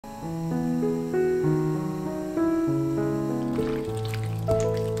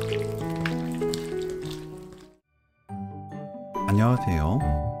안녕하세요.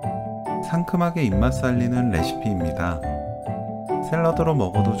 상큼하게 입맛 살리는 레시피입니다. 샐러드로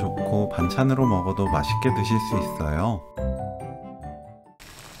먹어도 좋고 반찬으로 먹어도 맛있게 드실 수 있어요.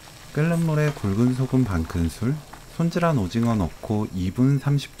 끓는 물에 굵은 소금 반큰술, 손질한 오징어 넣고 2분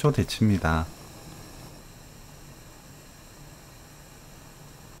 30초 데칩니다.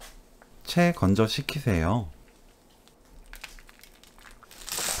 채 건져 식히세요.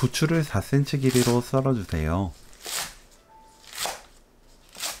 부추를 4cm 길이로 썰어주세요.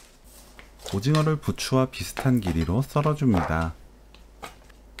 오징어를 부추와 비슷한 길이로 썰어줍니다.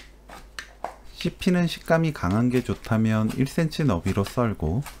 씹히는 식감이 강한 게 좋다면 1cm 너비로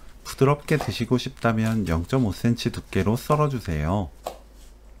썰고 부드럽게 드시고 싶다면 0.5cm 두께로 썰어주세요.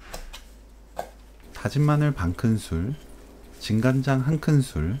 다진 마늘 반큰술, 진간장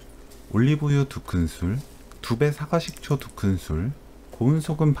 1큰술, 올리브유 2큰술, 2배 사과식초 2큰술,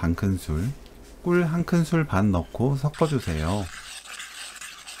 고운소금 반큰술, 꿀 1큰술 반 넣고 섞어주세요.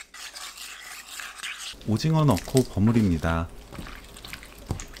 오징어 넣고 버무립니다.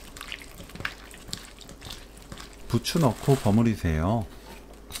 부추 넣고 버무리세요.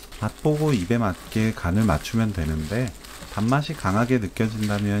 맛보고 입에 맞게 간을 맞추면 되는데 단맛이 강하게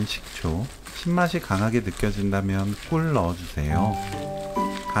느껴진다면 식초, 신맛이 강하게 느껴진다면 꿀 넣어주세요.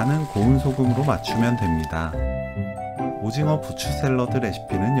 간은 고운소금으로 맞추면 됩니다. 오징어 부추 샐러드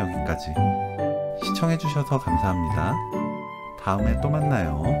레시피는 여기까지. 시청해주셔서 감사합니다. 다음에 또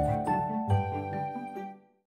만나요.